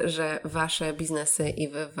 pamiętajcie, że wasze biznesy i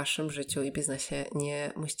wy w waszym życiu i biznesie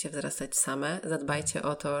nie musicie wzrastać same. Zadbajcie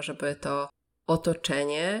o to, żeby to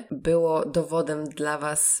otoczenie było dowodem dla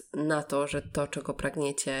was na to, że to, czego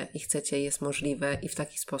pragniecie i chcecie, jest możliwe i w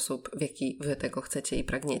taki sposób, w jaki wy tego chcecie i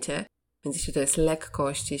pragniecie. Więc jeśli to jest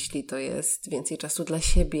lekkość, jeśli to jest więcej czasu dla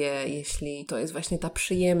siebie, jeśli to jest właśnie ta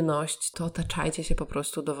przyjemność, to otaczajcie się po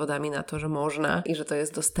prostu dowodami na to, że można i że to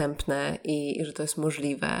jest dostępne i że to jest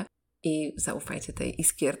możliwe. I zaufajcie tej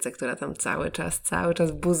iskierce, która tam cały czas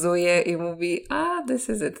buzuje i mówi, this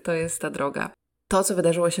is it, to jest ta droga. To, co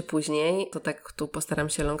wydarzyło się później, to tak tu postaram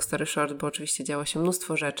się long story short, bo oczywiście działo się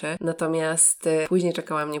mnóstwo rzeczy. Natomiast później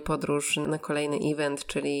czekała mnie podróż na kolejny event,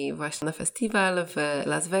 czyli właśnie na festiwal w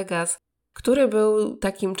Las Vegas, który był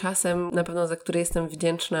takim czasem, na pewno za który jestem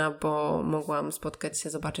wdzięczna, bo mogłam spotkać się,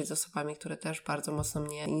 zobaczyć z osobami, które też bardzo mocno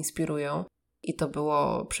mnie inspirują. I to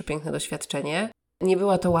było przepiękne doświadczenie. Nie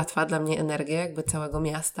była to łatwa dla mnie energia jakby całego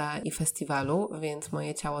miasta i festiwalu, więc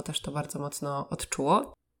moje ciało też to bardzo mocno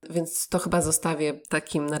odczuło. Więc to chyba zostawię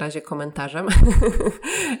takim na razie komentarzem.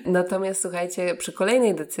 Natomiast słuchajcie, przy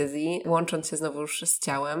kolejnej decyzji, łącząc się znowu już z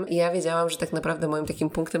ciałem, ja wiedziałam, że tak naprawdę moim takim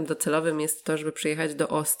punktem docelowym jest to, żeby przyjechać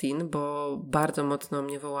do Austin, bo bardzo mocno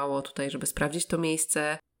mnie wołało tutaj, żeby sprawdzić to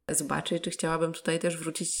miejsce, zobaczyć, czy chciałabym tutaj też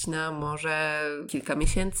wrócić na może kilka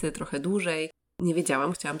miesięcy, trochę dłużej. Nie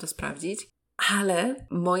wiedziałam, chciałam to sprawdzić. Ale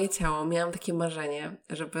moje ciało, miałam takie marzenie,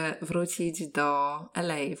 żeby wrócić do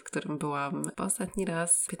LA, w którym byłam ostatni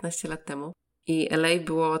raz 15 lat temu. I LA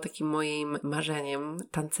było takim moim marzeniem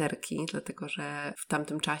tancerki, dlatego że w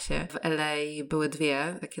tamtym czasie w LA były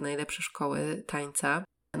dwie takie najlepsze szkoły tańca.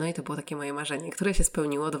 No i to było takie moje marzenie, które się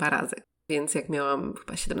spełniło 2 razy. Więc jak miałam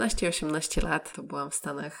chyba 17-18 lat, to byłam w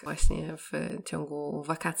Stanach właśnie w ciągu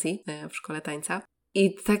wakacji w szkole tańca.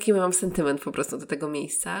 I taki miałam sentyment po prostu do tego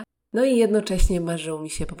miejsca. No i jednocześnie marzył mi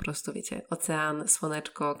się po prostu, ocean,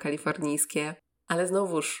 słoneczko kalifornijskie, ale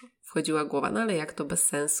znowuż wchodziła głowa, ale jak to bez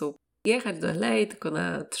sensu, jechać do LA tylko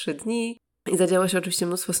na 3 dni. I zadziało się oczywiście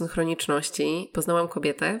mnóstwo synchroniczności. Poznałam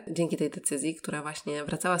kobietę dzięki tej decyzji, która właśnie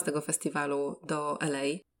wracała z tego festiwalu do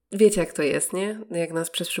LA. Wiecie jak to jest, nie? Jak nas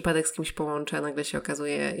przez przypadek z kimś połączy, a nagle się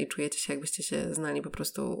okazuje i czujecie się jakbyście się znali po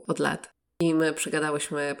prostu od lat. I my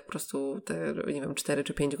przegadałyśmy po prostu te, 4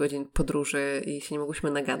 czy 5 godzin podróży i się nie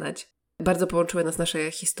mogłyśmy nagadać. Bardzo połączyły nas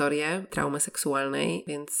nasze historie traumy seksualnej,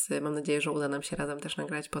 więc mam nadzieję, że uda nam się razem też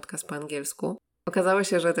nagrać podcast po angielsku. Okazało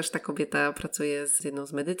się, że też ta kobieta pracuje z jedną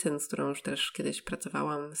z medycyn, z którą już też kiedyś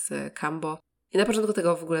pracowałam, z Cambo. I na początku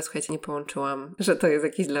tego w ogóle, słuchajcie, nie połączyłam, że to jest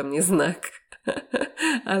jakiś dla mnie znak.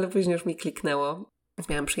 Ale później już mi kliknęło.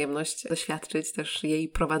 Miałam przyjemność doświadczyć też jej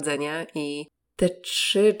prowadzenia i te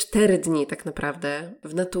 3-4 dni tak naprawdę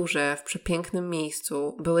w naturze, w przepięknym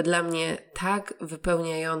miejscu były dla mnie tak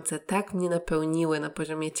wypełniające, tak mnie napełniły na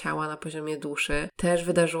poziomie ciała, na poziomie duszy. Też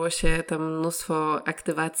wydarzyło się tam mnóstwo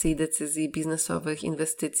aktywacji, decyzji biznesowych,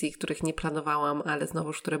 inwestycji, których nie planowałam, ale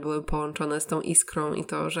znowuż, które były połączone z tą iskrą i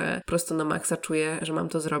to, że po prostu na maksa czuję, że mam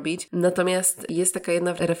to zrobić. Natomiast jest taka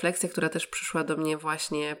jedna refleksja, która też przyszła do mnie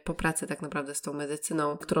właśnie po pracy tak naprawdę z tą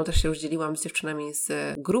medycyną, którą też się już dzieliłam z dziewczynami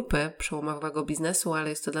z grupy przełomowego biznesu, ale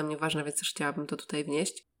jest to dla mnie ważne, więc też chciałabym to tutaj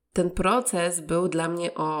wnieść. Ten proces był dla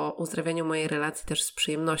mnie o uzdrawianiu mojej relacji też z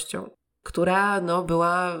przyjemnością, która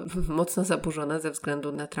była mocno zaburzona ze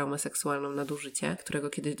względu na traumę seksualną, nadużycie, którego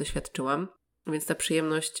kiedyś doświadczyłam, więc ta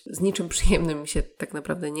przyjemność z niczym przyjemnym mi się tak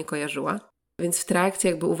naprawdę nie kojarzyła. Więc w trakcie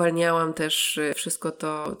jakby uwalniałam też wszystko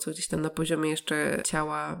to, co gdzieś tam na poziomie jeszcze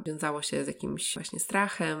ciała wiązało się z jakimś właśnie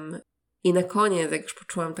strachem. I na koniec, jak już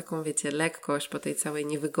poczułam taką, lekkość po tej całej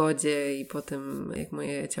niewygodzie i po tym, jak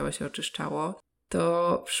moje ciało się oczyszczało,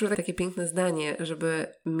 to przyszło takie piękne zdanie, żeby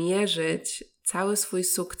mierzyć cały swój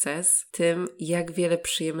sukces tym, jak wiele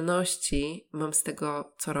przyjemności mam z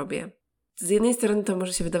tego, co robię. Z jednej strony to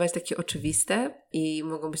może się wydawać takie oczywiste i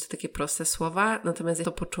mogą być to takie proste słowa, natomiast ja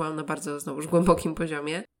to poczułam na bardzo znowuż głębokim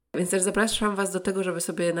poziomie. Więc też zapraszam Was do tego, żeby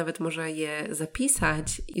sobie nawet może je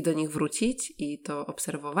zapisać i do nich wrócić i to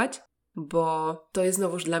obserwować, bo to jest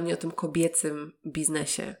znowuż dla mnie o tym kobiecym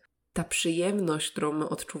biznesie. Ta przyjemność, którą my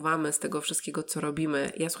odczuwamy z tego wszystkiego, co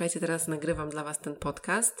robimy. Ja słuchajcie, teraz nagrywam dla Was ten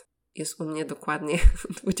podcast. Jest u mnie dokładnie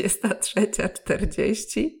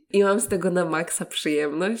 23:40 i mam z tego na maksa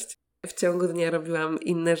przyjemność. W ciągu dnia robiłam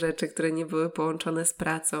inne rzeczy, które nie były połączone z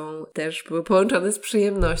pracą, też były połączone z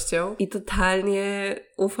przyjemnością i totalnie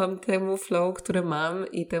ufam temu flow, który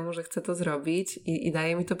mam i temu, że chcę to zrobić i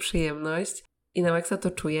daje mi to przyjemność i na maksa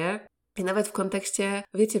to czuję. I nawet w kontekście,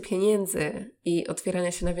 wiecie, pieniędzy i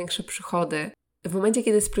otwierania się na większe przychody. W momencie,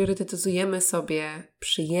 kiedy spriorytetyzujemy sobie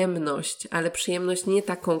przyjemność, ale przyjemność nie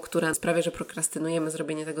taką, która sprawia, że prokrastynujemy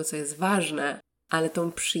zrobienie tego, co jest ważne, ale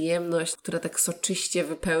tą przyjemność, która tak soczyście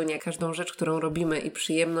wypełnia każdą rzecz, którą robimy i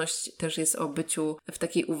przyjemność też jest o byciu w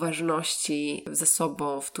takiej uważności ze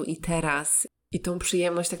sobą, w tu i teraz. I tą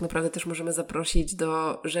przyjemność tak naprawdę też możemy zaprosić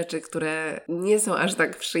do rzeczy, które nie są aż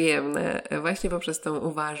tak przyjemne. Właśnie poprzez tą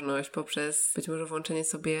uważność, poprzez być może włączenie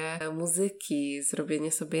sobie muzyki,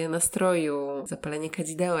 zrobienie sobie nastroju, zapalenie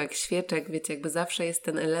kadzidełek, świeczek. Wiecie, jakby zawsze jest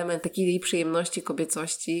ten element takiej przyjemności,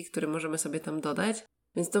 kobiecości, który możemy sobie tam dodać.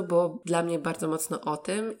 Więc to było dla mnie bardzo mocno o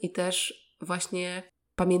tym i też właśnie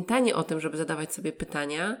pamiętanie o tym, żeby zadawać sobie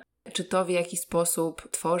pytania, czy to w jaki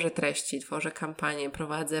sposób tworzę treści, tworzę kampanie,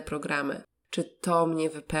 prowadzę programy, czy to mnie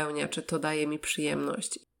wypełnia, czy to daje mi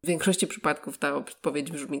przyjemność. W większości przypadków ta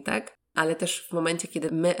odpowiedź brzmi tak, ale też w momencie,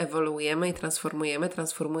 kiedy my ewoluujemy i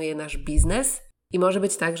transformuje nasz biznes i może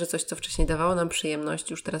być tak, że coś, co wcześniej dawało nam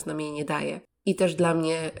przyjemność, już teraz nam jej nie daje. I też dla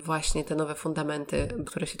mnie właśnie te nowe fundamenty,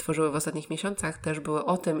 które się tworzyły w ostatnich miesiącach, też były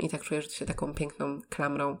o tym i tak czuję, że to się taką piękną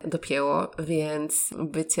klamrą dopięło, więc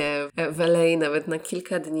bycie w LA nawet na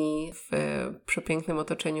kilka dni w przepięknym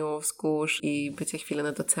otoczeniu wzgórz i bycie chwilę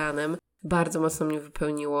nad oceanem bardzo mocno mnie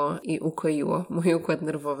wypełniło i ukoiło mój układ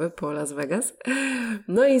nerwowy po Las Vegas.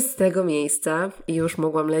 No i z tego miejsca już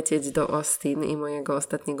mogłam lecieć do Austin i mojego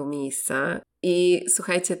ostatniego miejsca. I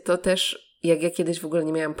słuchajcie, to też jak ja kiedyś w ogóle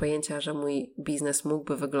nie miałam pojęcia, że mój biznes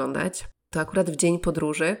mógłby wyglądać, to akurat w dzień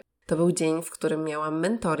podróży to był dzień, w którym miałam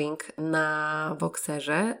mentoring na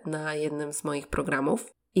Voxerze, na jednym z moich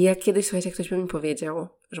programów. I jak kiedyś, słuchajcie, ktoś by mi powiedział,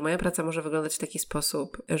 że moja praca może wyglądać w taki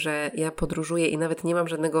sposób, że ja podróżuję i nawet nie mam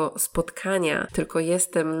żadnego spotkania, tylko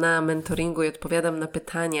jestem na mentoringu i odpowiadam na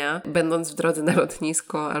pytania, będąc w drodze na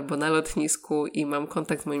lotnisko albo na lotnisku i mam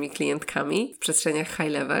kontakt z moimi klientkami w przestrzeniach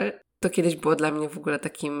high level, to kiedyś było dla mnie w ogóle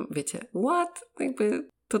takim, wiecie, what? Jakby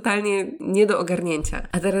totalnie nie do ogarnięcia.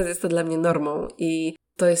 A teraz jest to dla mnie normą i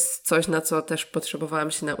to jest coś, na co też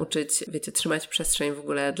potrzebowałam się nauczyć, wiecie, trzymać przestrzeń w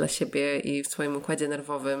ogóle dla siebie i w swoim układzie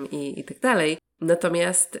nerwowym i tak dalej.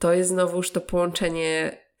 Natomiast to jest znowuż to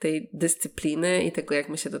połączenie tej dyscypliny i tego, jak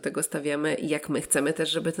my się do tego stawiamy i jak my chcemy też,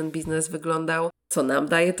 żeby ten biznes wyglądał, co nam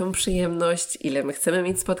daje tą przyjemność, ile my chcemy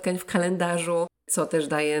mieć spotkań w kalendarzu, co też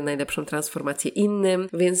daje najlepszą transformację innym,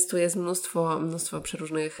 więc tu jest mnóstwo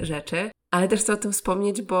przeróżnych rzeczy. Ale też chcę o tym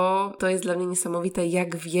wspomnieć, bo to jest dla mnie niesamowite,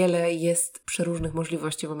 jak wiele jest przeróżnych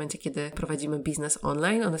możliwości w momencie, kiedy prowadzimy biznes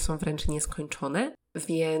online. One są wręcz nieskończone.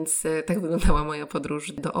 Więc tak wyglądała moja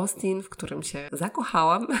podróż do Austin, w którym się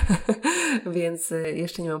zakochałam, więc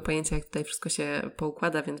jeszcze nie mam pojęcia, jak tutaj wszystko się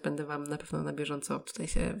poukłada, więc będę Wam na pewno na bieżąco tutaj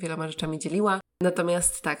się wieloma rzeczami dzieliła.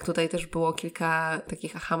 Natomiast tak, tutaj też było kilka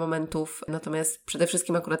takich aha momentów, natomiast przede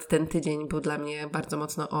wszystkim akurat ten tydzień był dla mnie bardzo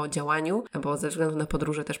mocno o działaniu, bo ze względu na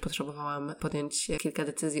podróże też potrzebowałam podjąć kilka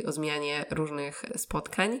decyzji o zmianie różnych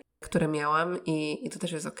spotkań, które miałam i to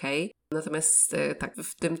też jest okej. Natomiast tak,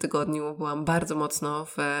 w tym tygodniu byłam bardzo mocno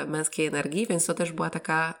w męskiej energii, więc to też była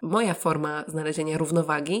taka moja forma znalezienia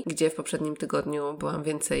równowagi, gdzie w poprzednim tygodniu byłam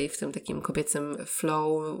więcej w tym takim kobiecym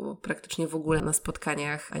flow, praktycznie w ogóle na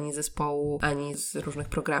spotkaniach ani zespołu, ani z różnych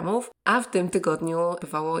programów. A w tym tygodniu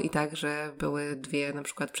bywało i tak, że były dwie na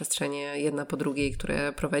przykład przestrzenie, jedna po drugiej,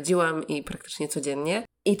 które prowadziłam i praktycznie codziennie.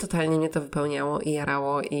 I totalnie mnie to wypełniało i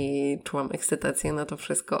jarało i czułam ekscytację na to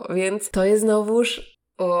wszystko. Więc to jest znowuż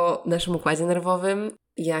o naszym układzie nerwowym.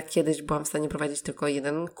 Ja kiedyś byłam w stanie prowadzić tylko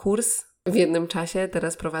jeden kurs w jednym czasie,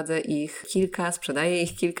 teraz prowadzę ich kilka, sprzedaję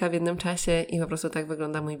ich kilka w jednym czasie i po prostu tak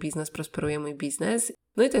wygląda mój biznes, prosperuje mój biznes.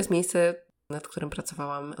 No i to jest miejsce, nad którym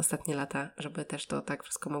pracowałam ostatnie lata, żeby też to tak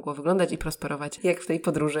wszystko mogło wyglądać i prosperować, jak w tej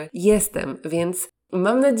podróży jestem. Więc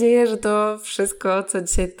mam nadzieję, że to wszystko, co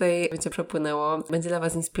dzisiaj tutaj przepłynęło, będzie dla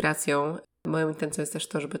Was inspiracją. Moją intencją jest też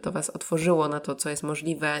to, żeby to Was otworzyło na to, co jest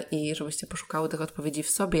możliwe i żebyście poszukały tych odpowiedzi w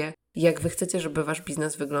sobie, jak Wy chcecie, żeby Wasz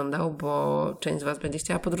biznes wyglądał, bo część z Was będzie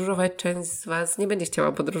chciała podróżować, część z Was nie będzie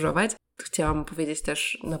chciała podróżować. Chciałam powiedzieć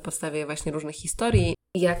też na podstawie właśnie różnych historii,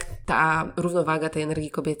 jak ta równowaga tej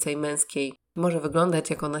energii kobiecej, męskiej może wyglądać,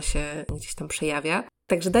 jak ona się gdzieś tam przejawia.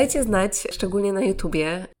 Także dajcie znać, szczególnie na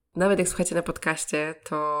YouTubie. Nawet jak słuchacie na podcaście,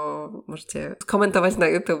 to możecie komentować na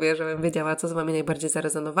YouTubie, żebym wiedziała, co z Wami najbardziej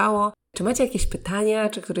zarezonowało. Czy macie jakieś pytania,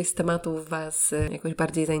 czy któryś z tematów Was jakoś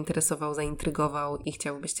bardziej zainteresował, zaintrygował i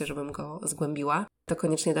chciałbyście, żebym go zgłębiła? To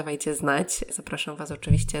koniecznie dawajcie znać. Zapraszam Was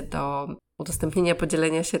oczywiście do udostępnienia,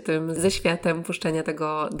 podzielenia się tym ze światem, puszczenia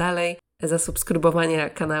tego dalej, zasubskrybowania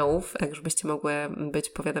kanałów, tak żebyście mogły być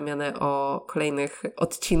powiadamiane o kolejnych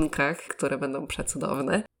odcinkach, które będą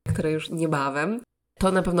przecudowne, które już niebawem.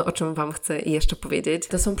 To na pewno, o czym Wam chcę jeszcze powiedzieć,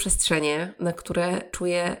 to są przestrzenie, na które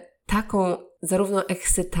czuję taką zarówno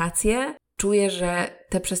ekscytację, czuję, że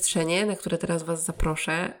te przestrzenie, na które teraz Was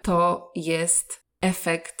zaproszę, to jest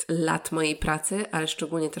efekt lat mojej pracy, ale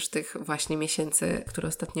szczególnie też tych właśnie miesięcy, które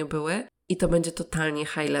ostatnio były. I to będzie totalnie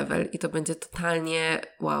high level i to będzie totalnie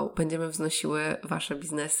wow, będziemy wznosiły Wasze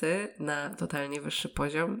biznesy na totalnie wyższy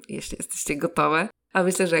poziom, jeśli jesteście gotowe. A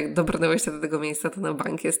myślę, że jak dobrnęłyście do tego miejsca, to na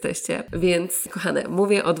bank jesteście. Więc kochane,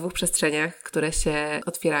 mówię o 2 przestrzeniach, które się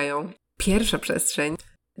otwierają. Pierwsza przestrzeń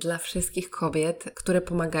dla wszystkich kobiet, które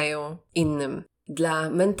pomagają innym. Dla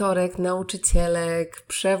mentorek, nauczycielek,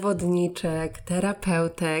 przewodniczek,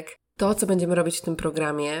 terapeutek. To, co będziemy robić w tym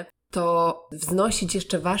programie, to wznosić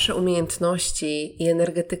jeszcze Wasze umiejętności i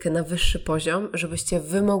energetykę na wyższy poziom, żebyście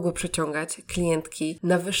Wy mogły przyciągać klientki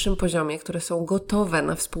na wyższym poziomie, które są gotowe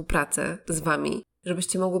na współpracę z Wami,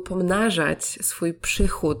 żebyście mogły pomnażać swój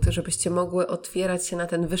przychód, żebyście mogły otwierać się na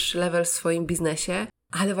ten wyższy level w swoim biznesie,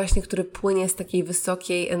 ale właśnie który płynie z takiej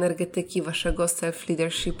wysokiej energetyki Waszego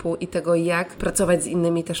self-leadershipu i tego, jak pracować z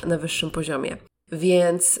innymi też na wyższym poziomie.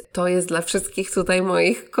 Więc to jest dla wszystkich tutaj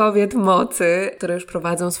moich kobiet mocy, które już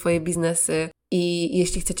prowadzą swoje biznesy i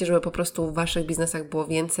jeśli chcecie, żeby po prostu w Waszych biznesach było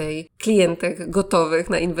więcej klientek gotowych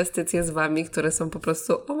na inwestycje z Wami, które są po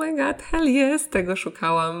prostu oh my god, hell yes, tego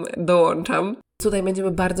szukałam, dołączam. Tutaj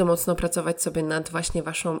będziemy bardzo mocno pracować sobie nad właśnie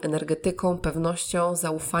Waszą energetyką, pewnością,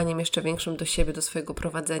 zaufaniem jeszcze większym do siebie, do swojego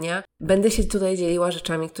prowadzenia. Będę się tutaj dzieliła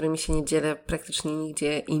rzeczami, którymi się nie dzielę praktycznie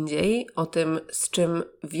nigdzie indziej, o tym, z czym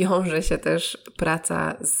wiąże się też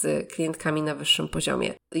praca z klientkami na wyższym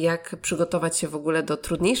poziomie. Jak przygotować się w ogóle do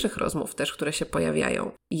trudniejszych rozmów też, które się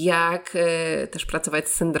pojawiają. Jak też pracować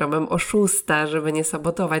z syndromem oszusta, żeby nie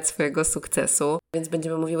sabotować swojego sukcesu. Więc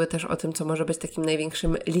będziemy mówiły też o tym, co może być takim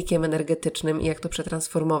największym likiem energetycznym i jak to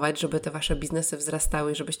przetransformować, żeby te Wasze biznesy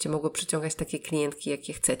wzrastały i żebyście mogły przyciągać takie klientki,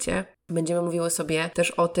 jakie chcecie. Będziemy mówiły sobie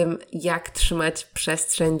też o tym, jak trzymać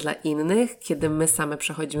przestrzeń dla innych, kiedy my same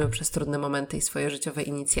przechodzimy przez trudne momenty i swoje życiowe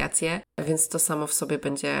inicjacje. Więc to samo w sobie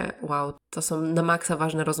będzie wow, to są na maksa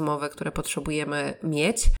ważne rozmowy, które potrzebujemy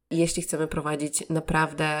mieć. Jeśli chcemy prowadzić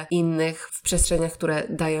naprawdę innych w przestrzeniach, które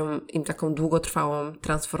dają im taką długotrwałą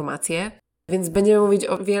transformację. Więc będziemy mówić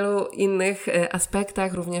o wielu innych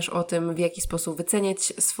aspektach, również o tym, w jaki sposób wyceniać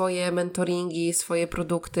swoje mentoringi, swoje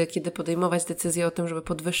produkty, kiedy podejmować decyzję o tym, żeby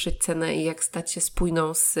podwyższyć cenę i jak stać się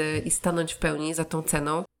spójną i stanąć w pełni za tą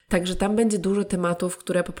ceną. Także tam będzie dużo tematów,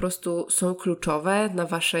 które po prostu są kluczowe na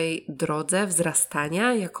Waszej drodze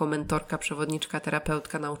wzrastania jako mentorka, przewodniczka,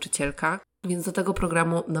 terapeutka, nauczycielka. Więc do tego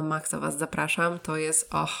programu na maksa Was zapraszam. To jest,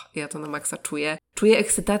 ja to na maksa czuję. Czuję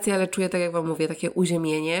ekscytację, ale czuję, tak jak Wam mówię, takie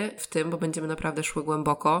uziemienie w tym, bo będziemy naprawdę szły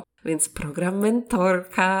głęboko. Więc program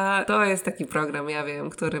mentorka to jest taki program, ja wiem,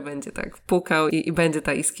 który będzie tak pukał i będzie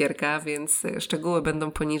ta iskierka, więc szczegóły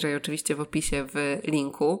będą poniżej oczywiście w opisie w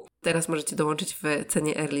linku. Teraz możecie dołączyć w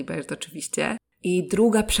cenie Early Bird oczywiście. I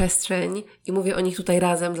druga przestrzeń, i mówię o nich tutaj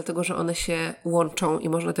razem, dlatego że one się łączą i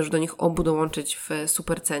można też do nich obu dołączyć w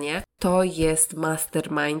super cenie, to jest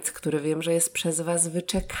Mastermind, który wiem, że jest przez Was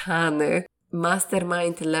wyczekany.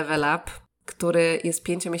 Mastermind Level Up, który jest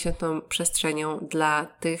 5-miesięczną przestrzenią dla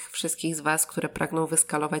tych wszystkich z Was, które pragną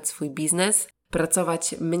wyskalować swój biznes,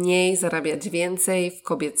 pracować mniej, zarabiać więcej w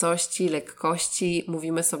kobiecości, lekkości.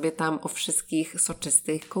 Mówimy sobie tam o wszystkich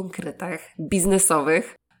soczystych konkretach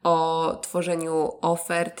biznesowych, o tworzeniu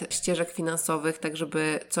ofert, ścieżek finansowych, tak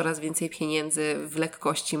żeby coraz więcej pieniędzy w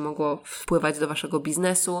lekkości mogło wpływać do Waszego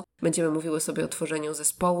biznesu. Będziemy mówiły sobie o tworzeniu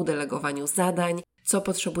zespołu, delegowaniu zadań, co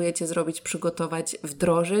potrzebujecie zrobić, przygotować,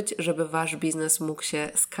 wdrożyć, żeby Wasz biznes mógł się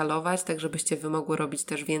skalować, tak żebyście Wy mogły robić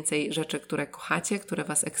też więcej rzeczy, które kochacie, które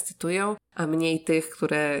Was ekscytują, a mniej tych,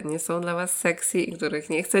 które nie są dla Was sexy i których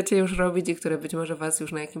nie chcecie już robić i które być może Was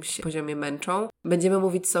już na jakimś poziomie męczą. Będziemy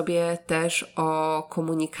mówić sobie też o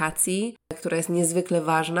komunikacji, która jest niezwykle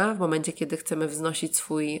ważna w momencie, kiedy chcemy wznosić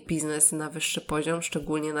swój biznes na wyższy poziom,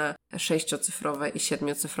 szczególnie na 6-cyfrowe i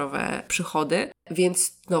 7-cyfrowe przychody.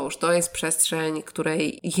 Więc znowuż to jest przestrzeń,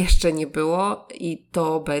 której jeszcze nie było i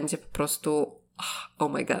to będzie po prostu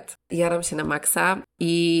oh my god. Jaram się na maksa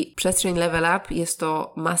i przestrzeń Level Up jest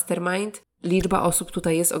to Mastermind. Liczba osób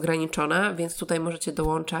tutaj jest ograniczona, więc tutaj możecie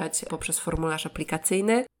dołączać poprzez formularz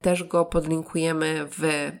aplikacyjny. Też go podlinkujemy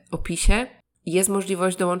w opisie. Jest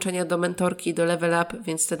możliwość dołączenia do mentorki, do Level Up,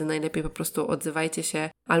 więc wtedy najlepiej po prostu odzywajcie się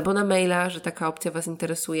albo na maila, że taka opcja Was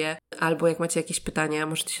interesuje, albo jak macie jakieś pytania,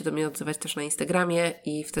 możecie się do mnie odzywać też na Instagramie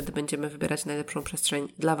i wtedy będziemy wybierać najlepszą przestrzeń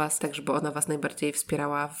dla Was, tak żeby ona Was najbardziej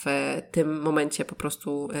wspierała w tym momencie po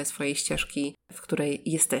prostu swojej ścieżki, w której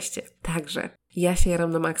jesteście. Także ja się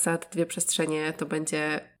jaram na maksa, te 2 przestrzenie to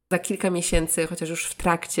będzie za kilka miesięcy, chociaż już w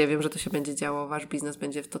trakcie, wiem, że to się będzie działo, Wasz biznes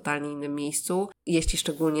będzie w totalnie innym miejscu, jeśli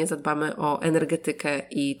szczególnie zadbamy o energetykę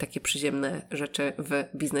i takie przyziemne rzeczy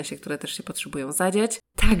w biznesie, które też się potrzebują zadziać.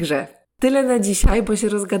 Także tyle na dzisiaj, bo się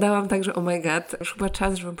rozgadałam, także oh my god, już chyba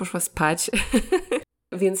czas, żebym poszła spać.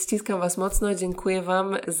 Więc ściskam Was mocno, dziękuję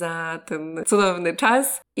Wam za ten cudowny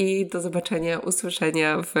czas i do zobaczenia,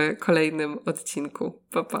 usłyszenia w kolejnym odcinku.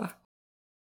 Pa, pa!